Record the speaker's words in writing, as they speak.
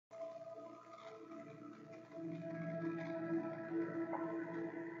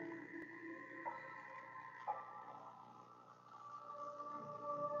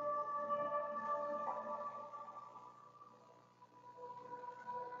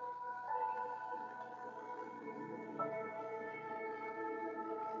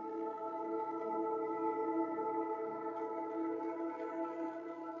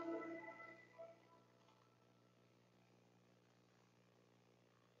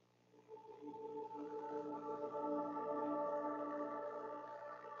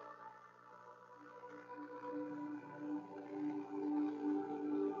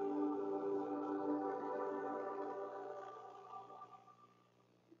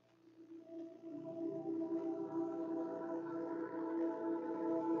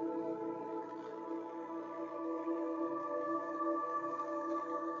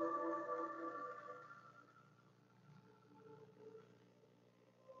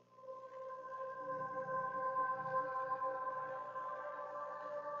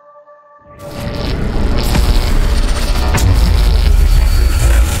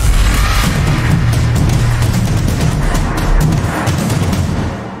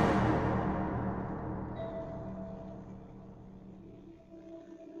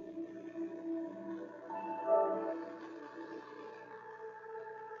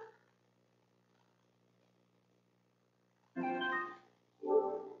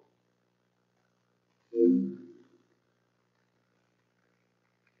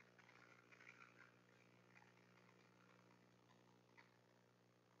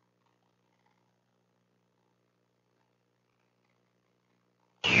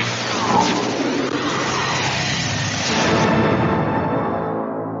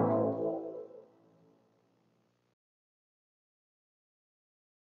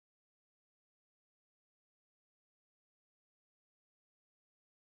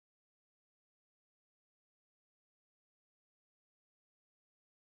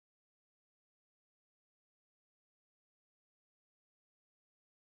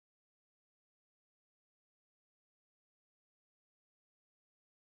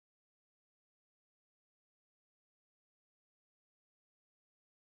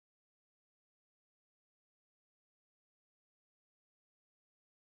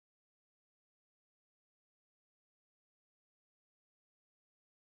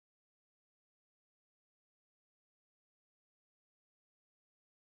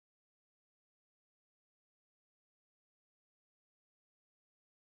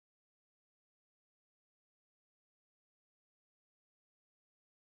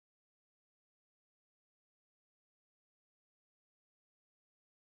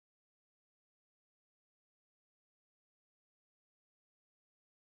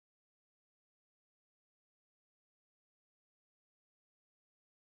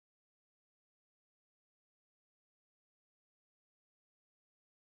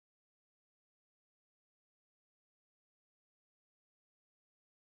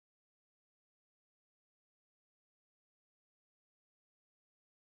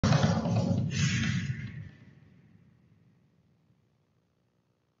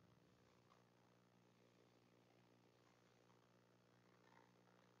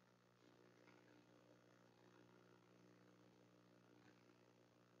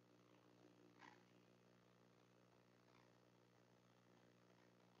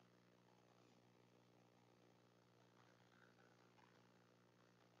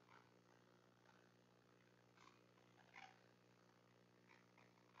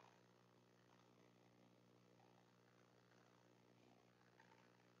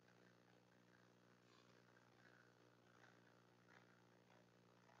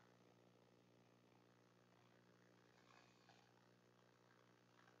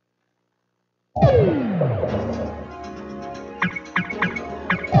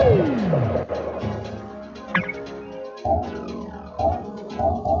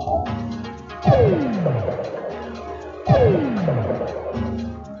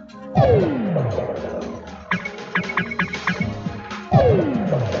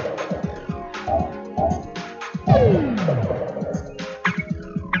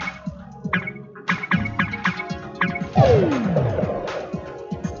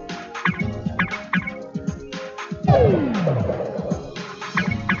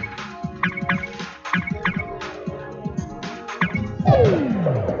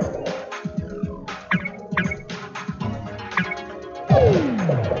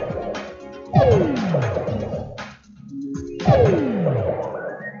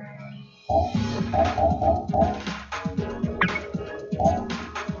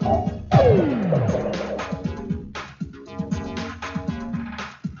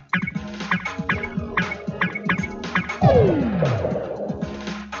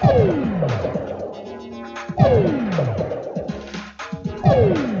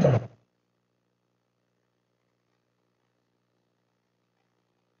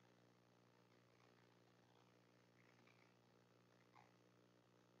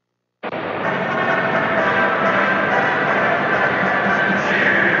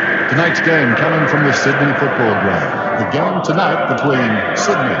Tonight's game coming from the Sydney football ground. The game tonight between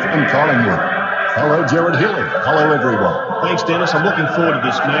Sydney and Collingwood. Hello, Gerald Healy. Hello, everyone. Thanks, Dennis. I'm looking forward to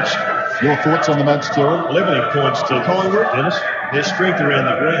this match. Your thoughts on the match, Gerald? 11 points to Collingwood, Dennis. Their strength around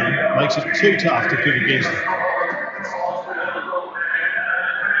the ground makes it too tough to kick against them.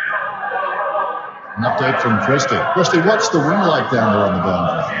 An update from Presty. Presty, what's the wind like down there on the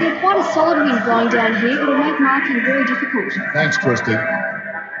boundary? Yeah, quite a solid wind blowing down here. It'll make marking very difficult. Thanks, Presty.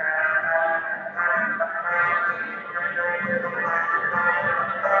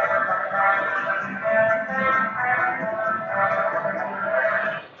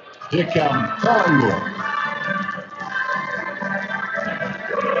 Here come Collingwood.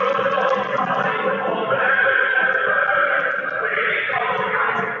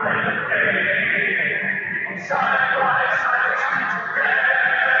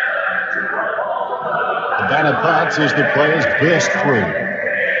 The banner parts as the players burst through.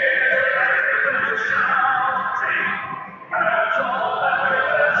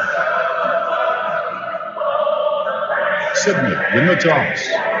 Sydney win the toss.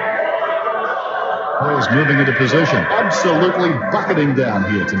 Players moving into position. Absolutely bucketing down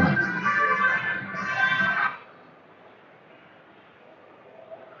here tonight.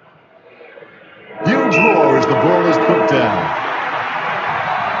 Huge roar as the ball is put down.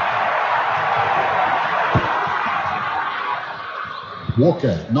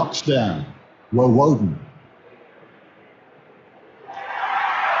 Walker knocks down. Woden.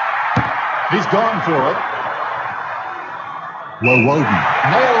 He's gone for it. Woden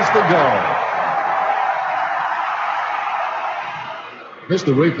nails the goal. Here's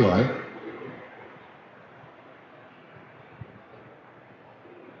the replay.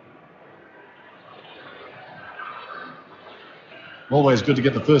 Always good to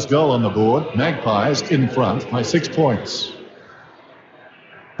get the first goal on the board. Magpies in front by 6 points.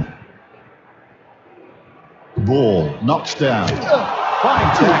 Ball knocks down.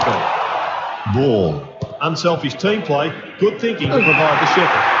 Fine tackle. Ball. Unselfish team play. Good thinking to provide the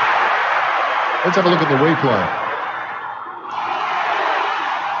shepherd. Let's have a look at the replay.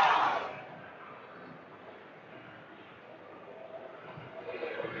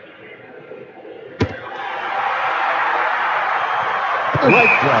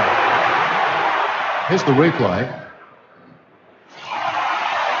 Great play. Here's the replay.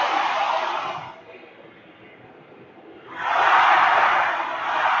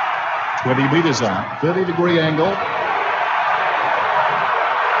 "20 metres up, 30-degree angle.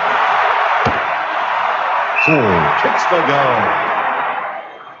 Kicks the goal.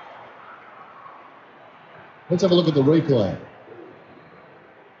 Let's have a look at the replay.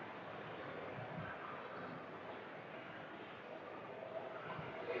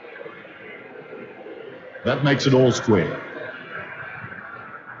 That makes it all square.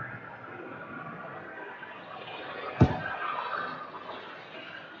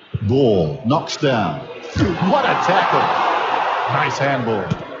 Ball knocks down. What a tackle. Nice handball.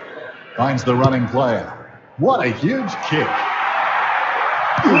 Finds the running player. What a huge kick.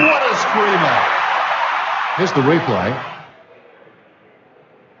 What a screamer. Here's the replay.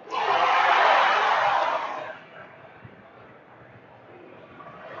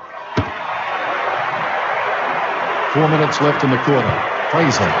 Four minutes left in the quarter.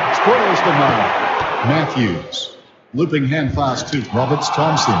 Fraser spoils the mark. Matthews. Looping hand pass to Roberts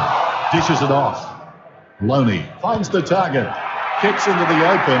Thompson. Dishes it off. Loney finds the target. Kicks into the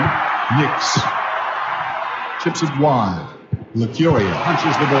open. Nicks. Chips it wide. Lucuria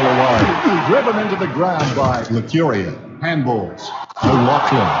punches the ball away. Driven into the ground by Lucuria. Handballs.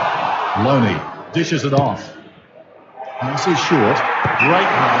 O'Loughlin. Loney dishes it off. Pass is short. Great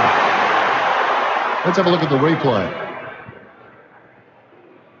mark. Let's have a look at the replay.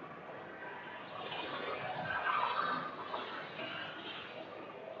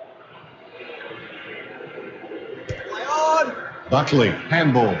 Buckley,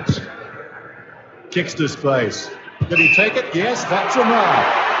 handballs. Kicks to space. Did he take it? Yes, that's a mark.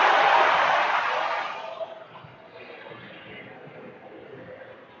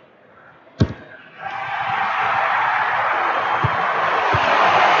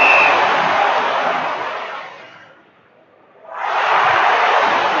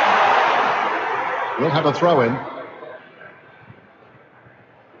 We'll have a throw in.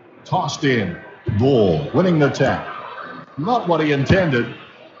 Tossed in. Ball, winning the tap. Not what he intended.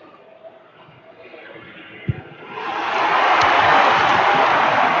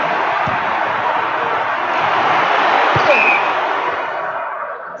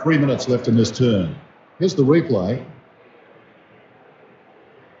 Three minutes left in this turn. Here's the replay.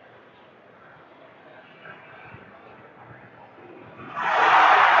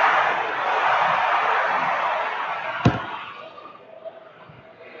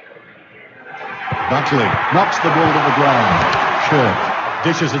 Buckley knocks the ball to the ground. Shirk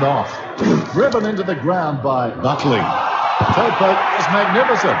dishes it off. Driven into the ground by Buckley. Toe poke is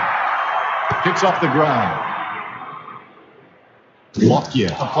magnificent. Kicks off the ground.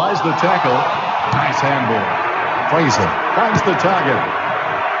 Lockyer applies the tackle. Nice handball. Fraser finds the target.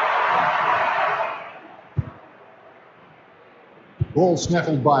 Ball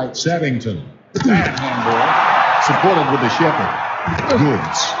snaffled by Saddington. Bad handball. Supported with the shepherd.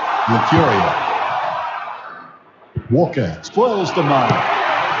 Goods. Lucuria. Walker spoils the mark.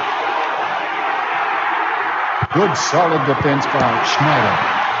 Good solid defence by Schneider.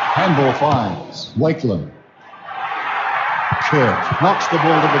 Handball finds Wakeland. Kirk knocks the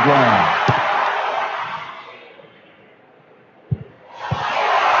ball to the ground.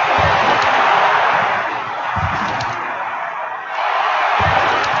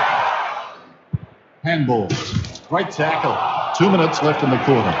 Handballs. Great tackle. 2 minutes left in the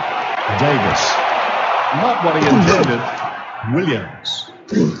quarter. Davis. Not what he intended. Williams.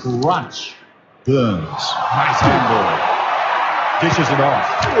 Crunch. Burns. Nice handball. Dishes it off.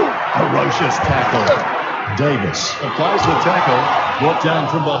 Ferocious tackle. Davis applies the tackle. Brought down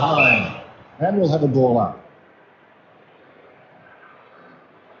from behind. And we'll have a ball up.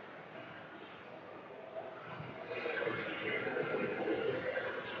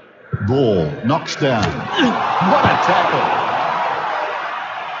 Ball knocks down. What a tackle.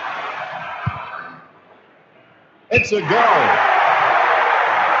 It's a goal.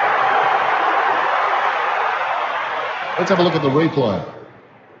 Let's have a look at the replay.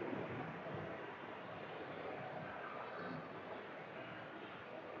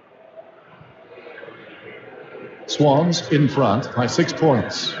 Swans in front by 6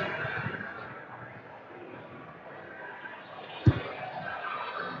 points.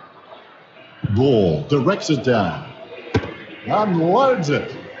 Ball directs it down. Unloads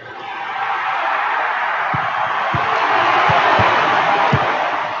it.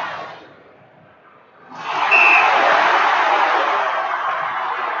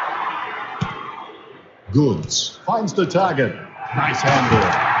 Goods finds the target. Nice handball.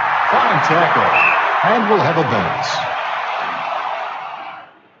 Fine tackle. And we'll have a bounce.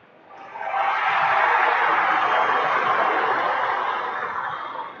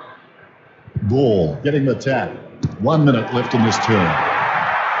 Ball getting the tap. 1 minute left in this turn.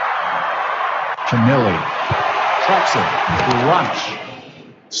 Cometti traps it. Lunch.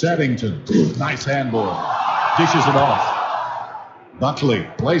 Saddington. Nice handball. Dishes it off. Buckley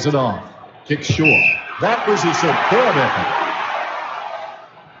plays it off. Kicks short. That was a superb effort.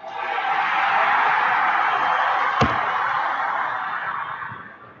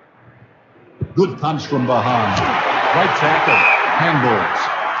 Good punch from behind. Great tackle. Handballs.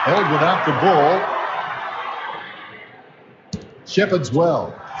 Held without the ball. Shepherd's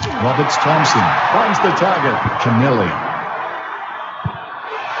well. Roberts Thompson finds the target. Cometti.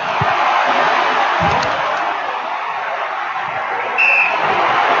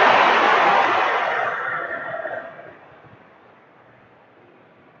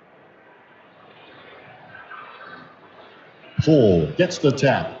 Fall gets the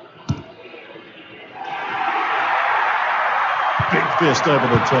tap. Big fist over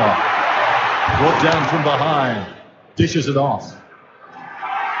the top. Brought down from behind. Dishes it off.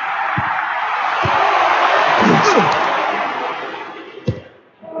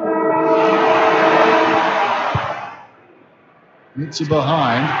 It's a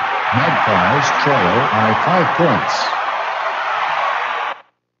behind. Magpies trail by 5 points.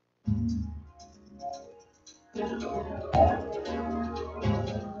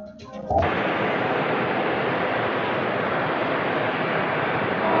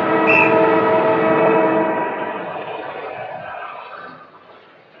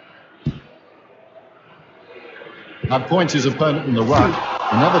 Outpoints his opponent in the ruck.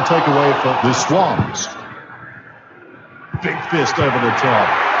 Another takeaway for the Swans. Big fist over the top.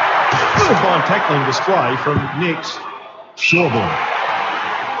 It's a fine tackling display from Nick's. Shawball.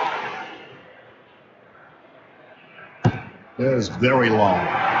 There's very long.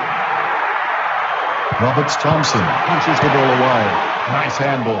 Roberts Thompson punches the ball away. Nice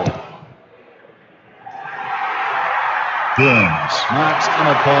handball. Burns marks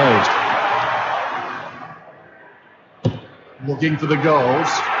unopposed. Looking for the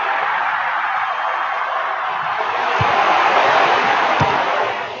goals.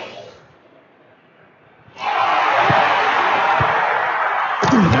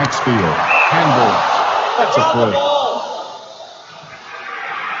 Maxfield. Handball. That's a free.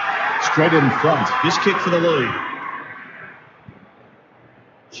 Straight in front. This kick for the lead.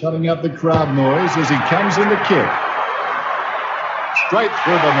 Shutting up the crowd noise as he comes in the kick. Straight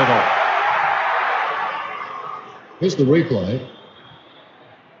through the middle. Here's the replay.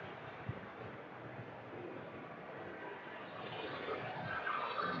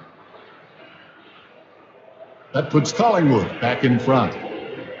 That puts Collingwood back in front.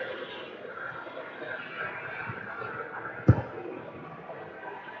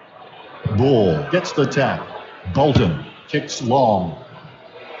 Ball gets the tap. Bolton kicks long.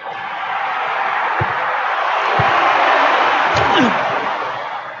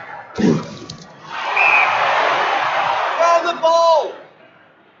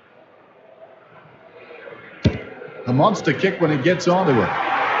 A monster kick when he gets onto it.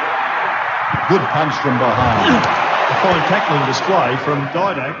 Good punch from behind. A fine tackling display from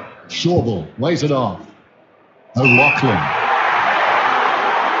Didak. Shawball lays it off. O'Loughlin.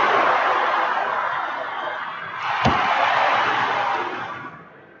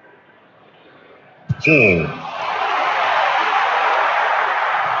 Hall.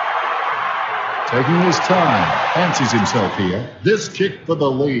 Taking his time, fancies himself here. This kick for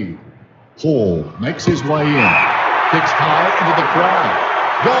the lead. Hall makes his way in. Kicks high into the crowd.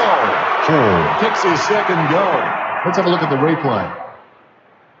 Goal! Hall kicks his second goal. Let's have a look at the replay.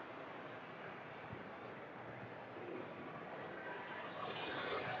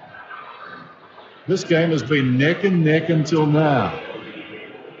 This game has been neck and neck until now.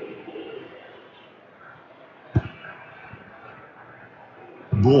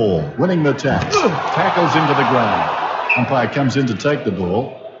 Ball winning the tackle. Tackles into the ground. Umpire comes in to take the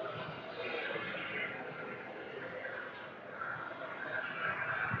ball.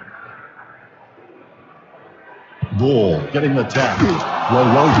 Ball getting the tackle.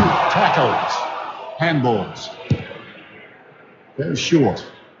 Wolodu tackles. Handballs. Goes short.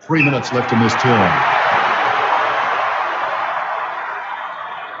 3 minutes left in this term.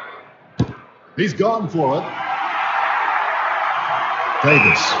 He's gone for it.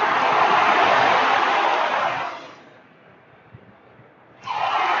 Davis.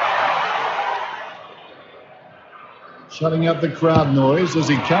 Shutting out the crowd noise as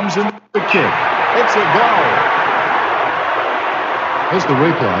he comes in the kick. It's a goal. Here's the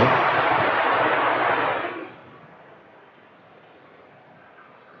replay.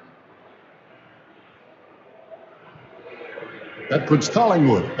 That puts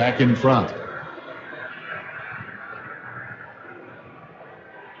Collingwood back in front.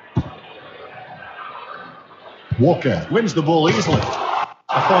 Walker wins the ball easily.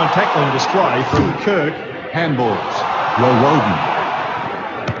 A fine tackling display from Kirk. Handballs. Wolodu.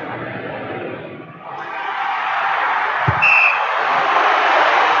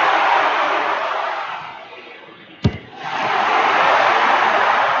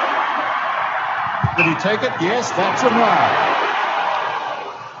 Did he take it? Yes, that's a mark.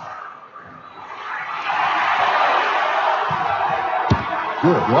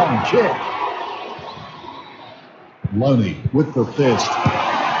 Good long kick. Loney with the fist.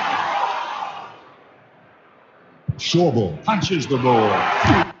 Shawball punches the ball.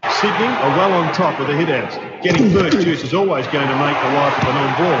 Sydney are well on top of the hit-outs. Getting first juice is always going to make the life of a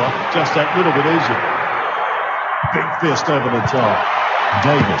non-baller just that little bit easier. Big fist over the top.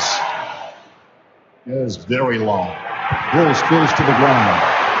 Davis goes very long. Ball spills to the ground.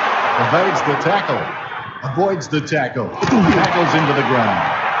 Evades the tackle. Avoids the tackle. Tackles into the ground.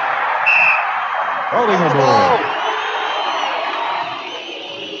 Holding the ball.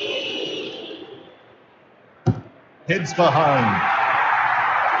 Heads for home.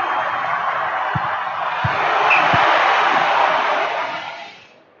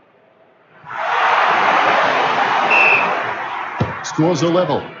 Scores a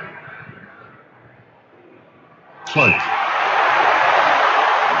level. Cloak.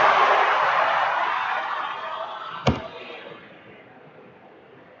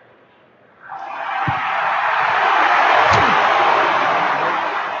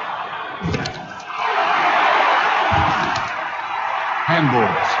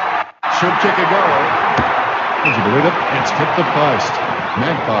 Handballs. Should kick a goal. Would you believe it? It's hit the post.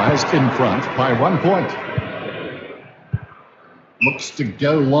 Magpies in front by 1 point. Looks to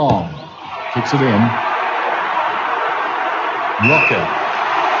go long. Kicks it in. Rocker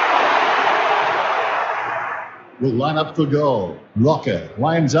will line up for goal. Rocker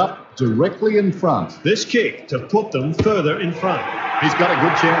lines up directly in front. This kick to put them further in front. He's got a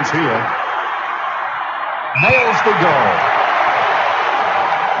good chance here. Nails the goal.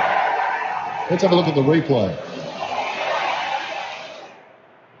 Let's have a look at the replay.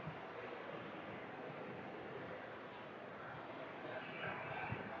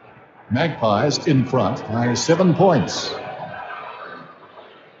 Magpies in front by 7 points.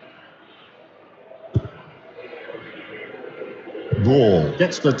 Ball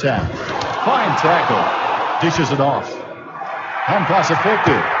gets the tap. Fine tackle. Dishes it off. Hand pass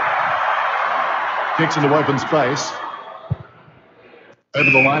effective. Kicks into open space.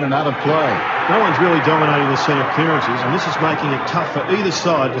 Over the line and out of play. No one's really dominating the centre clearances, and this is making it tough for either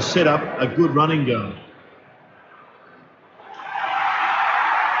side to set up a good running game.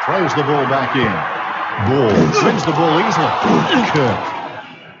 Throws the ball back in. Ball wins the ball easily. Kirk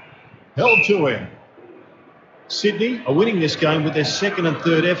held to him. Sydney are winning this game with their second and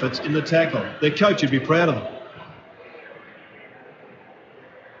third efforts in the tackle. Their coach would be proud of them.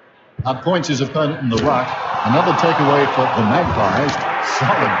 Outpoints his opponent in the ruck. Another takeaway for the Magpies.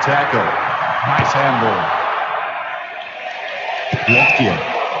 Solid tackle. Nice handball. Blocked here.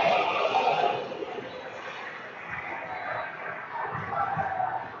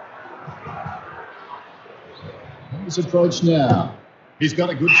 His approach now. He's got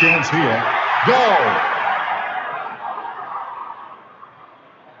a good chance here. Goal!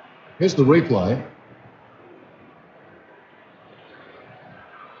 Here's the replay.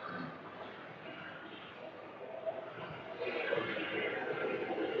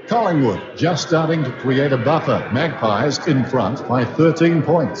 Collingwood just starting to create a buffer. Magpies in front by 13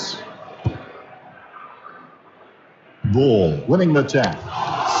 points. Ball winning the tap.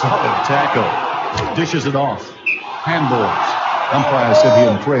 Solid tackle. Dishes it off. Handballs. Umpires said he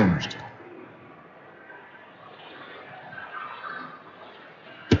infringed.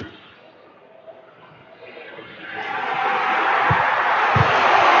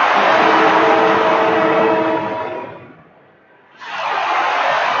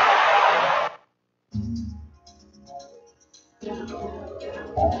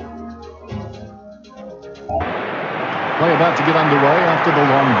 Play about to get underway after the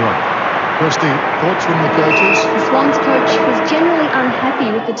long break. Christy, thoughts from the coaches? The Swans coach was generally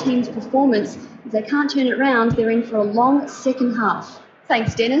unhappy with the team's performance. If they can't turn it round, they're in for a long second half.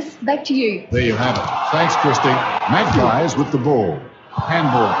 Thanks, Dennis. Back to you. There you have it. Thanks, Christy. Magpies with the ball.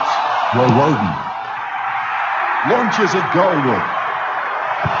 Handballs. Woden. Launches at Goldwood.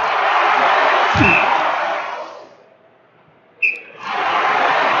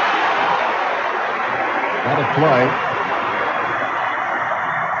 What a play.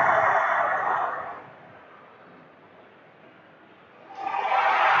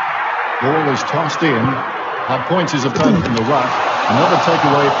 Ball is tossed in. Points his opponent in the ruck. Another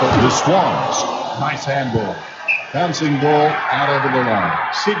takeaway for the Swans. Nice handball. Bouncing ball out over the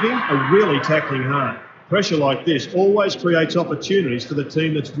line. Sydney are really tackling hard. Pressure like this always creates opportunities for the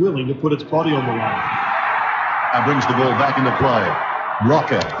team that's willing to put its body on the line. Now brings the ball back into play.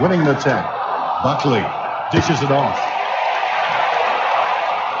 Rocker winning the tap. Buckley dishes it off.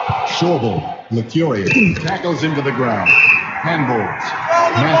 Shawball. Mercurial tackles into the ground. Handballs.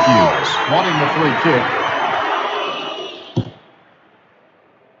 Matthews wanting the free kick.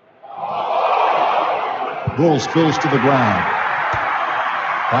 Ball spills to the ground.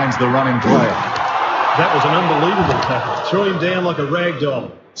 Finds the running player. That was an unbelievable tackle. Threw him down like a rag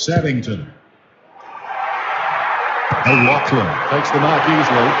doll. Saddington. O'Loughlin takes the mark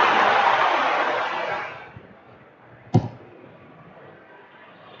easily.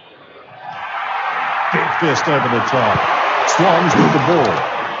 Big fist over the top. Swans with the ball.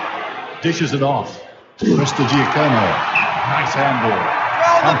 Dishes it off. Mr. Giacomo. Nice handball.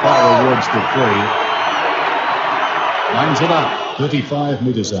 Umpire awards the free. Lines it up. 35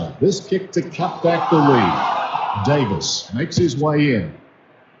 metres out. This kick to cut back the lead. Davis makes his way in.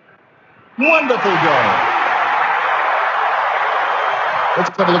 Wonderful goal. Let's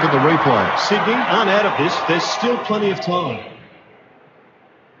have a look at the replay. Sydney aren't out of this. There's still plenty of time.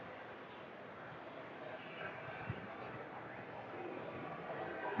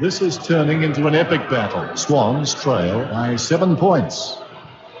 This is turning into an epic battle. Swans trail by 7 points.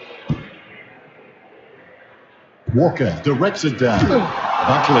 Walker directs it down.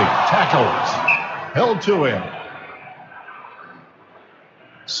 Buckley tackles. Held to him.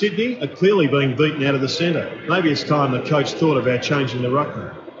 Sydney are clearly being beaten out of the centre. Maybe it's time the coach thought about changing the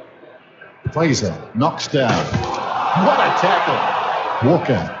ruckman. Fraser knocks down. What a tackle.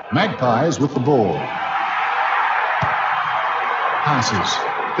 Walker. Magpies with the ball. Passes.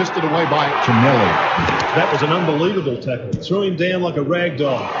 Fisted away by Cometti. That was an unbelievable tackle. Threw him down like a rag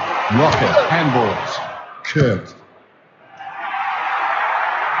doll. Rocker. Handballs. Kirk.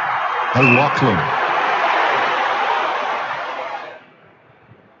 O'Loughlin.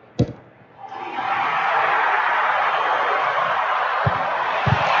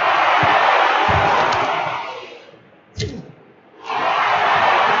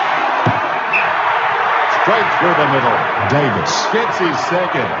 Straight through the middle. Davis gets his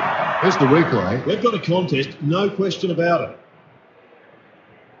second. Here's the replay. We've got a contest, no question about it.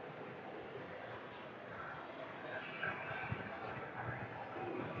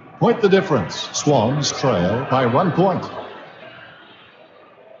 Point the difference. Swans trail by 1 point.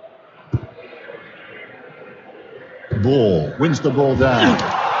 Ball wins the ball down.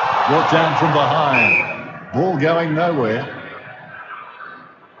 Brought down from behind. Ball going nowhere.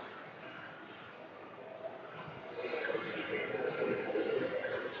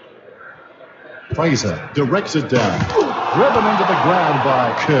 Fraser directs it down. Driven into the ground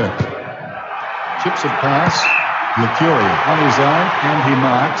by Kirk. Chips it past. Mercurial on his own, and he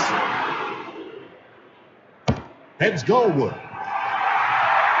marks. Heads goalward.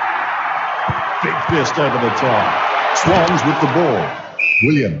 Big fist over the top. Swans with the ball.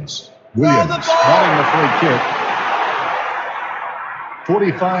 Williams wanting the free kick.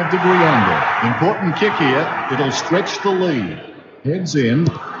 45-degree angle. Important kick here. It'll stretch the lead. Heads in.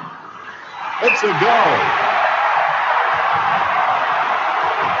 It's a goal.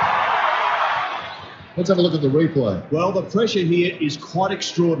 Let's have a look at the replay. Well, the pressure here is quite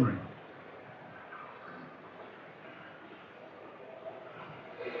extraordinary.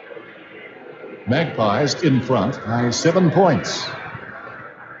 Magpies in front by 7 points.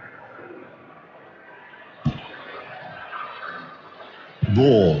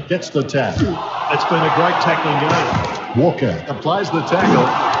 Ball gets the tap. It's been a great tackling game. Walker applies the tackle.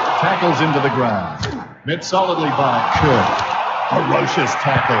 Tackles into the ground. Met solidly by Kirk. Ferocious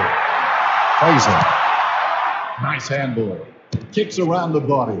tackle. Fraser. Nice handball. Kicks around the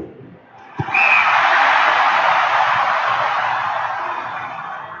body.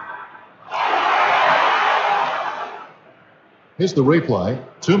 Here's the replay.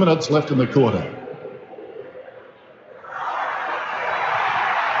 2 minutes left in the quarter.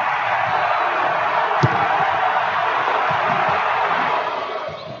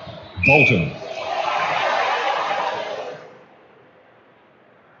 Bolton.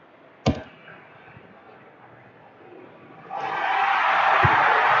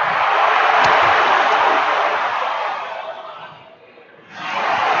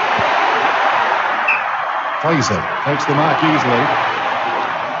 Fraser takes the mark easily.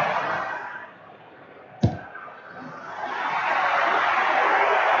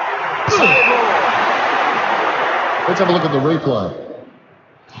 Let's have a look at the replay.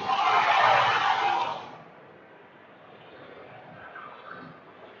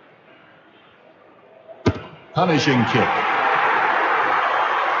 Punishing kick.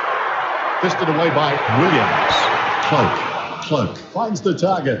 Fisted away by Williams. Cloak finds the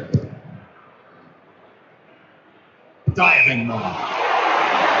target. Diving mark.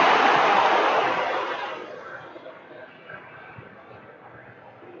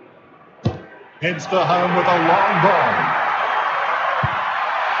 Heads for home with a long ball.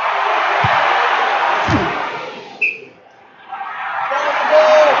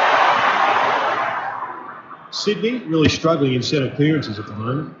 Sydney really struggling in centre clearances at the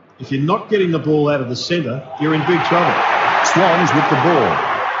moment. If you're not getting the ball out of the centre, you're in big trouble. Swans with the ball.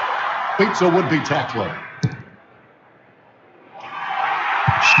 Beats a would-be tackler.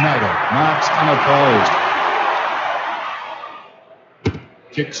 Schneider marks unopposed.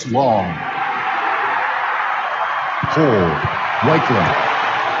 Kicks long. Hall.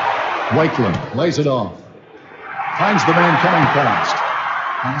 Wakeland lays it off. Finds the man coming past.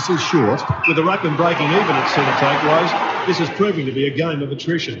 Pass is short. With the ruckman breaking even at centre takeaways, this is proving to be a game of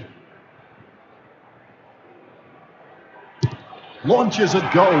attrition. Launches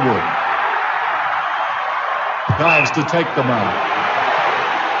at goalward. Dives to take the mark.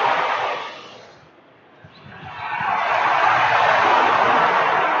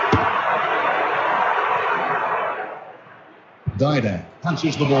 Didak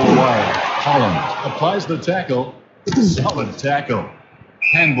punches the ball away. Holland applies the tackle. Solid tackle.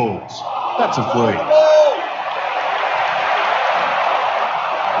 Handballs. That's a free.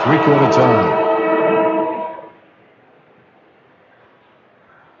 3/4 time.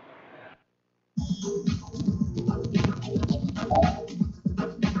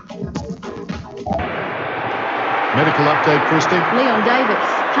 Medical update, Christy. Leon Davis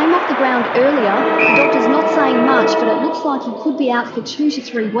came off the ground earlier. The doctor's not saying much, but it looks like he could be out for 2 to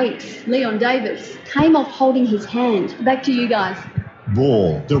 3 weeks. Leon Davis came off holding his hand. Back to you guys.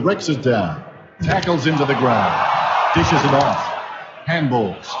 Ball directs it down. Tackles into the ground. Dishes it off.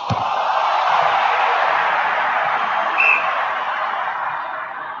 Handballs.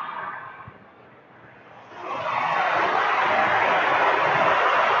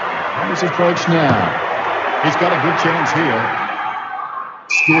 On his approach now. He's got a good chance here.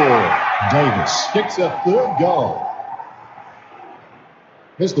 Score. Davis kicks a third goal.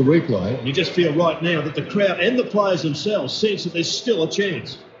 Here's the replay. You just feel right now that the crowd and the players themselves sense that there's still a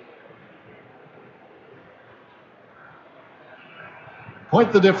chance.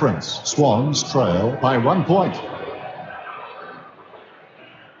 Point the difference. Swans trail by 1 point.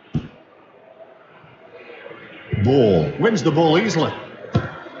 Ball. Wins the ball easily.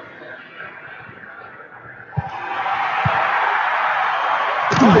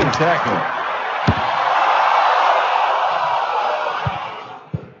 Good tackle.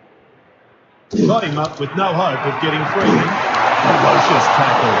 Got him up with no hope of getting free. Ferocious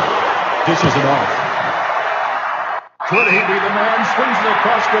tackle. Dishes it off. Could he be the man? Swings it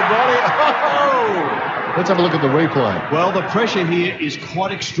across the body. Oh! Let's have a look at the replay. Well, the pressure here is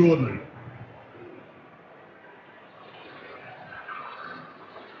quite extraordinary.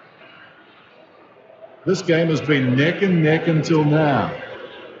 This game has been neck and neck until now.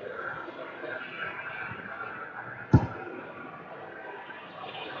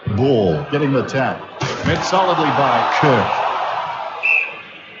 Ball getting the tap. Met solidly by Kirk.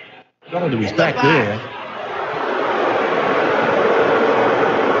 Got into his back there.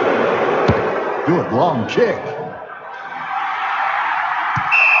 Good long kick.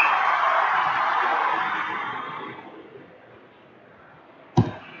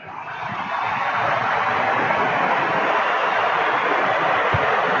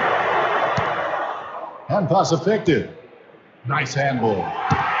 Hand pass effective. Nice handball.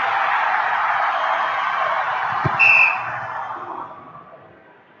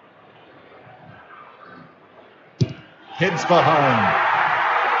 Heads for home.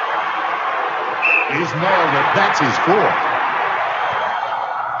 He's nailed it. That's his fourth.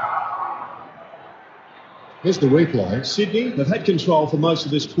 Here's the replay. Sydney, they've had control for most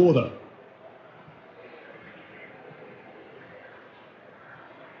of this quarter.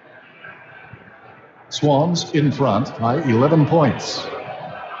 Swans in front by 11 points.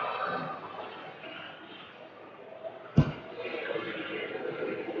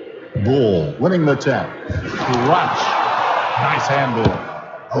 Ball winning the tap. Crunch. Nice handball.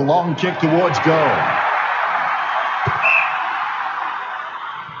 A long kick towards goal.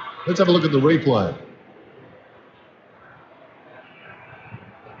 Let's have a look at the replay.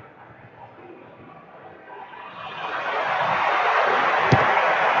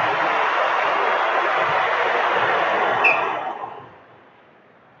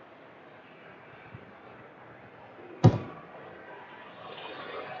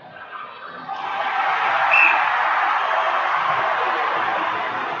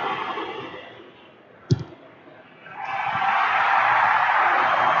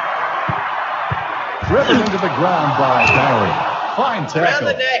 Driven into the ground by Barry. Fine tackle. Round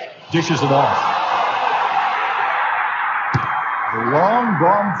the neck. Dishes it off. Long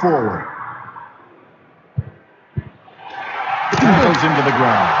bomb forward. Tackles into the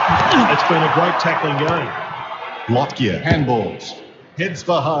ground. It's been a great tackling game. Lockyer handballs. Heads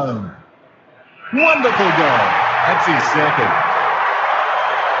for home. Wonderful goal. That's his second.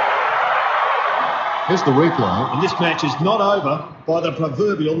 Here's the replay. And this match is not over by the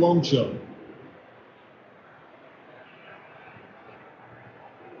proverbial long shot.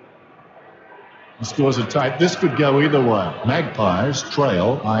 The scores are tight. This could go either way. Magpies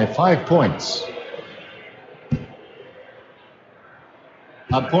trail by 5 points.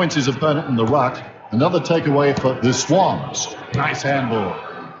 Outpoints his opponent in the ruck. Another takeaway for the Swans. Nice handball.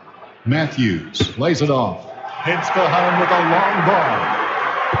 Matthews lays it off. Heads for home with a long ball.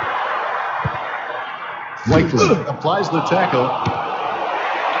 Wakely applies the tackle.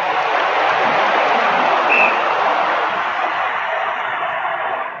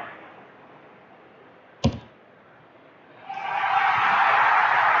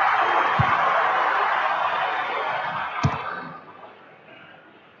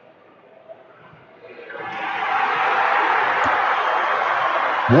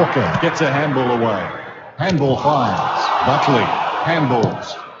 Walker gets a handball away. Handball fires. Buckley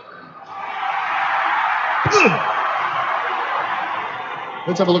handballs.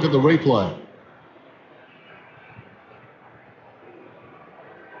 Let's have a look at the replay.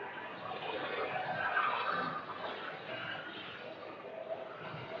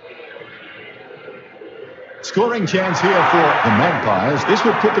 Scoring chance here for the Magpies. This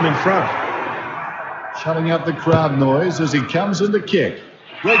would put them in front. Shutting out the crowd noise as he comes in to kick.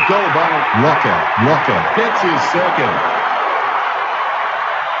 Great goal by Locker gets his second.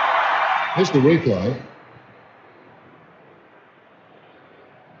 Here's the replay.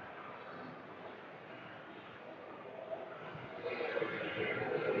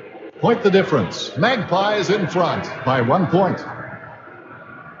 Point the difference. Magpies in front by 1 point.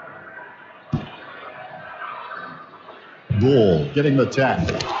 Ball getting the tap.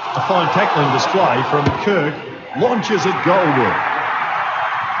 A fine tackling display from Kirk. Launches it goalward.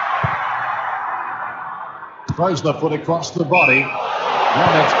 Throws the foot across the body.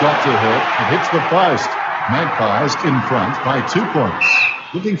 Now that's got to hit. It hits the post. Magpies in front by 2 points.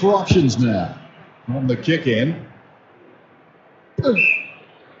 Looking for options now. On the kick in.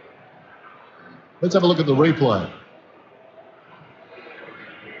 Let's have a look at the replay.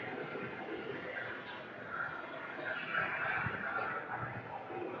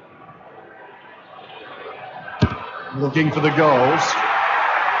 Looking for the goals.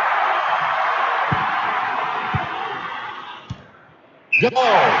 Goal!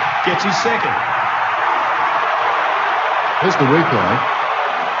 Gets his second. Here's the replay.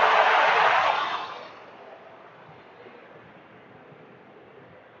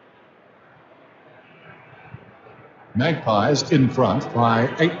 Magpies in front by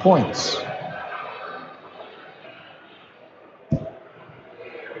 8 points.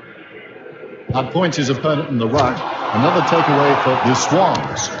 Outpoints his opponent in the ruck. Another takeaway for the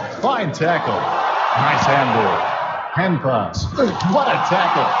Swans. Fine tackle. Nice handball. Hand pass. What a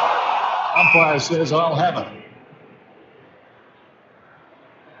tackle. Umpire says, I'll have it.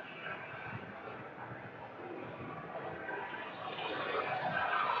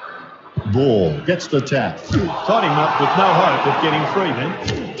 Ball gets the tap. Tied him up with no hope of getting free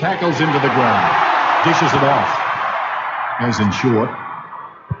then. Tackles into the ground. Dishes it off. Goes in short.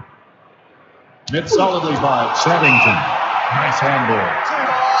 Met solidly by Saddington. Nice handball.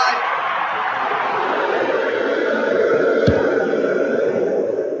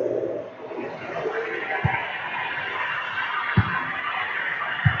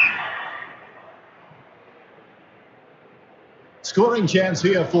 Scoring chance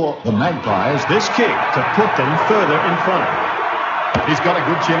here for the Magpies. This kick to put them further in front. He's got a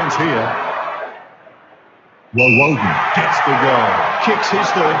good chance here. Woden gets the goal. Kicks his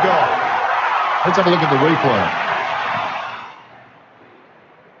third goal. Let's have a look at the replay.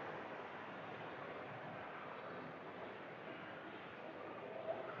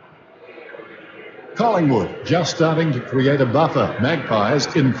 Collingwood just starting to create a buffer.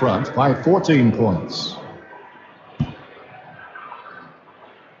 Magpies in front by 14 points.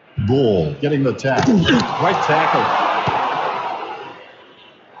 Ball getting the tap. Great tackle.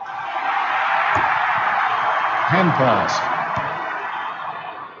 Hand pass.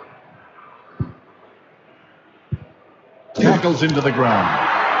 Tackles into the ground.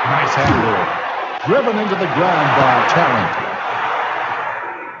 Nice handball. Driven into the ground by Tarrant.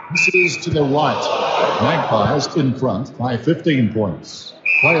 This is to the right. Magpies in front by 15 points.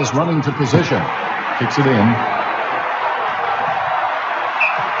 Players running to position. Kicks it in.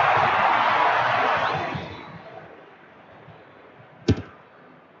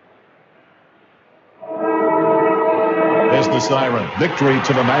 There's the siren. Victory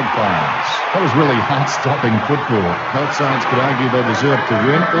to the Magpies. That was really heart-stopping football. Both sides could argue they deserved to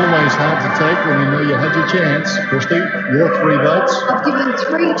win. Always hard to take when you know you had your chance. Christy, your 3 votes? I've given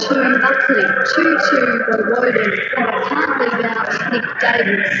 3 to Buckley, 2 to Woden, and I can't leave out Nick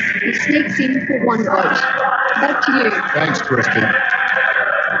Davis. He sneaks in for 1 vote. Back to you. Thanks, Christy.